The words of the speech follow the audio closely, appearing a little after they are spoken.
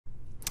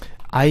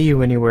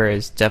IUanyWare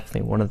is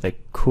definitely one of the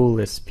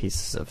coolest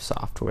pieces of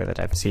software that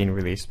I've seen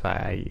released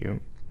by IU.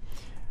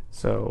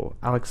 So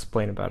I'll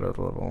explain about it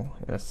a little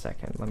in a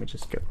second. Let me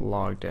just get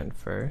logged in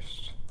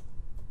first.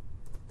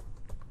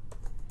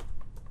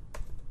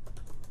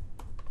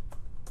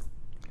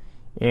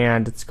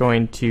 And it's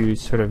going to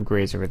sort of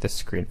graze over this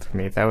screen for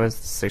me. That was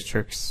the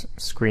Citrix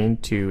screen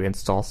to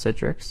install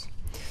Citrix.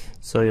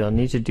 So you'll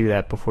need to do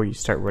that before you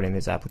start running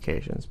these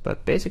applications.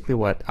 But basically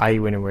what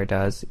IUanyWare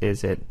does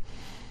is it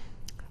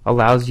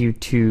allows you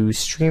to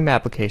stream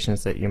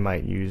applications that you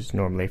might use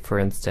normally. For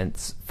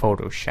instance,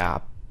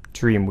 Photoshop,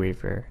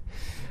 Dreamweaver,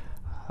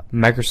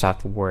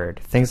 Microsoft Word,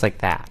 things like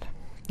that.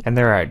 And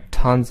there are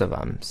tons of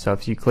them. So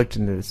if you clicked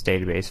into this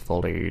database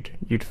folder,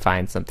 you'd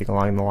find something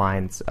along the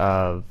lines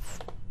of,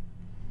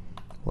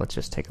 let's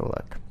just take a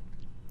look,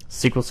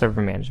 SQL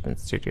Server Management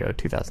Studio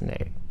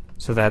 2008.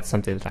 So that's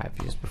something that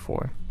I've used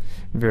before.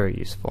 Very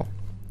useful.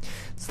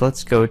 So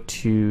let's go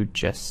to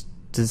just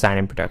design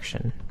and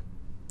production.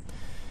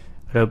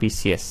 Adobe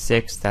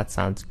CS6, that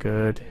sounds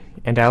good.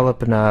 And I'll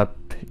open up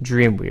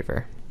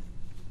Dreamweaver.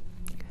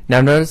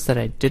 Now notice that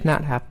I did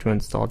not have to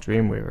install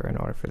Dreamweaver in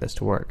order for this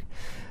to work.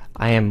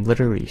 I am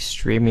literally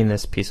streaming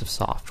this piece of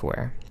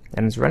software,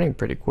 and it's running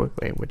pretty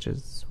quickly, which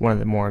is one of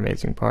the more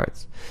amazing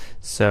parts.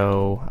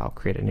 So I'll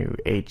create a new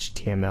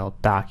HTML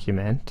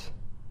document,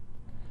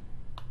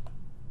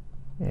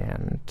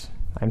 and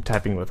I'm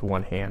typing with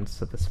one hand,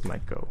 so this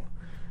might go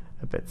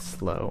a bit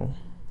slow.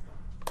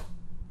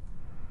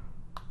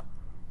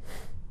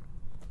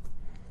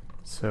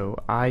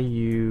 So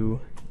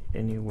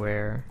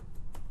IUanyWare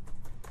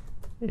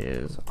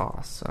is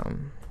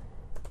awesome.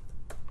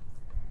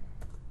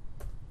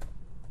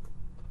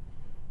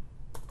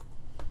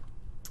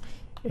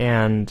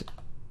 And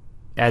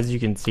as you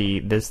can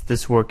see,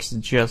 this works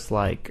just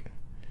like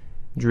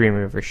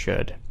Dreamweaver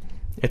should.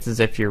 It's as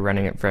if you're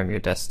running it from your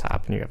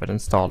desktop and you have it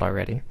installed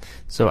already.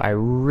 So I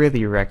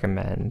really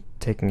recommend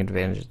taking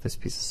advantage of this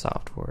piece of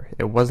software.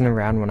 It wasn't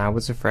around when I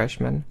was a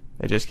freshman.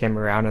 It just came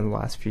around in the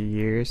last few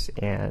years,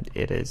 and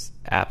it is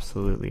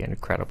absolutely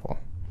incredible.